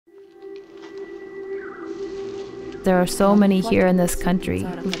There are so many here in this country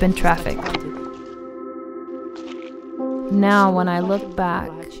who've been trafficked. Now, when I look back,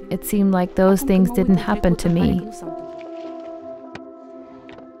 it seemed like those things didn't happen to me.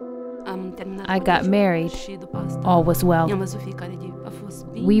 I got married. All was well.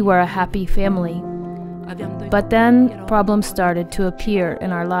 We were a happy family. But then problems started to appear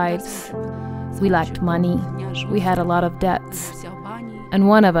in our lives. We lacked money. We had a lot of debts. And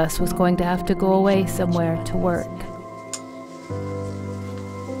one of us was going to have to go away somewhere to work.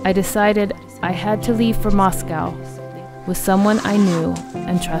 I decided I had to leave for Moscow with someone I knew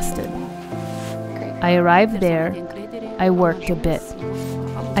and trusted. I arrived there. I worked a bit.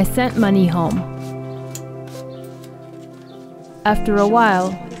 I sent money home. After a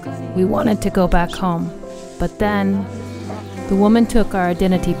while, we wanted to go back home, but then the woman took our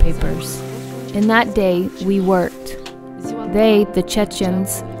identity papers. In that day, we worked. They, the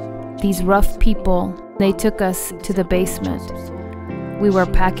Chechens, these rough people, they took us to the basement. We were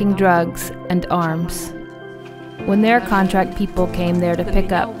packing drugs and arms. When their contract people came there to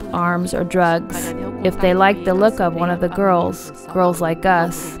pick up arms or drugs, if they liked the look of one of the girls like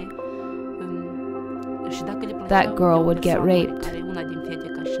us, that girl would get raped.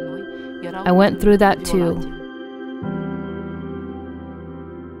 I went through that too.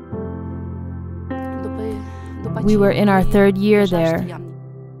 We were in our 3rd year there.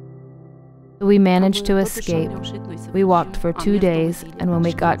 We managed to escape. We walked for 2 days, and when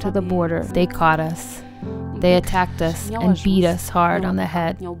we got to the border, they caught us. They attacked us and beat us hard on the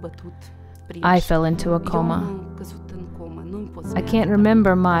head. I fell into a coma. I can't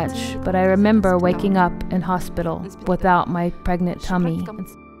remember much, but I remember waking up in hospital without my pregnant tummy.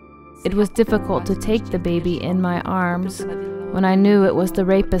 It was difficult to take the baby in my arms when I knew it was the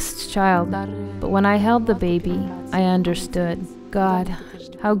rapist's child. But when I held the baby, I understood. God,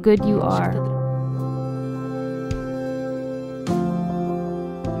 how good you are.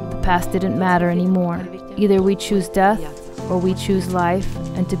 The past didn't matter anymore. Either we choose death or we choose life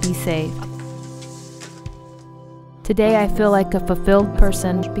and to be saved. Today I feel like a fulfilled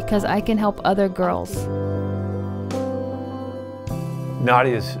person because I can help other girls.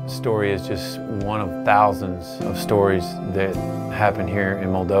 Nadia's story is just one of thousands of stories that happen here in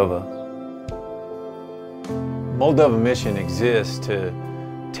Moldova. Moldova Mission exists to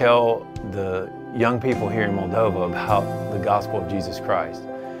tell the young people here in Moldova about the gospel of Jesus Christ.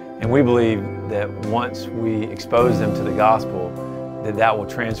 And we believe that once we expose them to the gospel, that will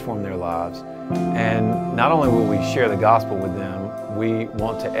transform their lives. And not only will we share the gospel with them, we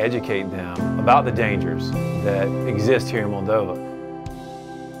want to educate them about the dangers that exist here in Moldova.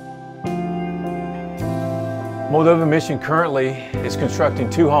 Moldova Mission currently is constructing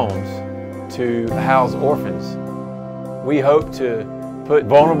 2 homes to house orphans. We hope to put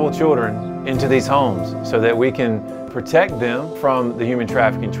vulnerable children into these homes so that we can protect them from the human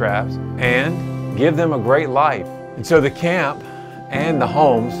trafficking traps and give them a great life. And so the camp and the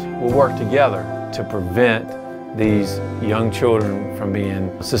homes will work together to prevent these young children from being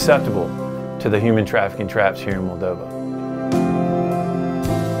susceptible to the human trafficking traps here in Moldova.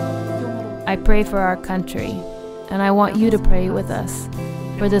 I pray for our country, and I want you to pray with us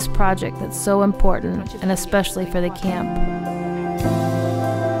for this project that's so important, and especially for the camp.